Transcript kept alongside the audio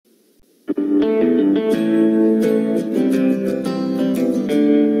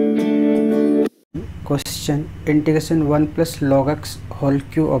Question: integration 1 plus log x whole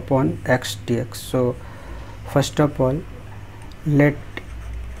cube upon x dx. So first of all, let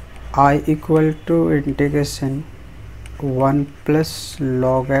I equal to integration 1 plus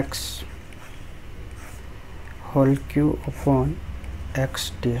log x whole cube upon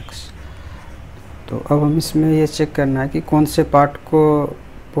x dx. तो अब हम इसमें ये check करना है कि कौन से पार्ट को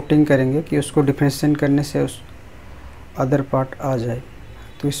पुटिंग करेंगे कि उसको डिफरेंशिएट करने से उस अदर पार्ट आ जाए।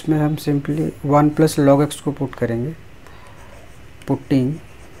 तो इसमें हम सिंपली 1 प्लस लॉग एक्स को पुट करेंगे। Putting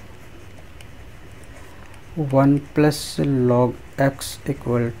 1 plus log x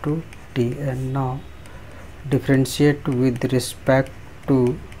equal to T and now differentiate with respect to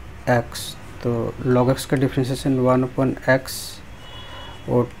x. तो लॉग एक्स का डिफरेंशिएशन 1 अपॉन एक्स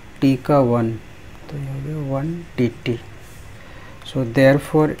और टी का 1, तो ये हो गया 1 dt। So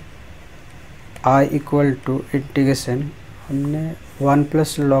therefore I equal to integration, हमने 1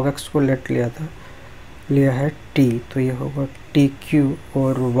 प्लस लॉग एक्स को लिया है t, तो ये होगा टी क्यू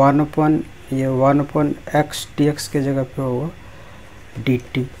और 1 अपॉन एक्स डी एक्स के जगह पे होगा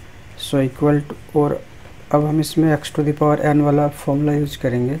dt। सो इक्वल टू, और अब हम इसमें x to the power n वाला फॉर्मूला यूज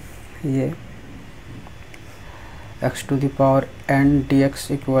करेंगे। ये x to the power n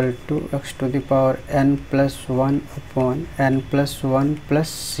dx equal to x to the power n plus 1 upon n plus 1 plus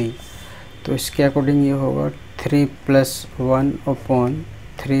c। तो इसके अकॉर्डिंग ये होगा 3 plus 1 upon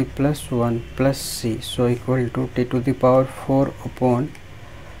 3 plus 1 plus c। So equal to t to the power 4 upon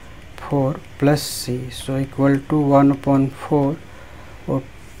 4 plus c। So equal to 1 upon 4 और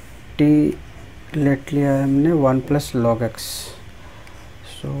t late लिया है हमने 1 plus log x.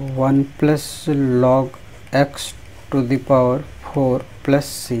 So 1 plus log x to the power 4 plus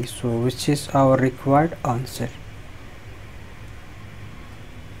c, so which is our required answer.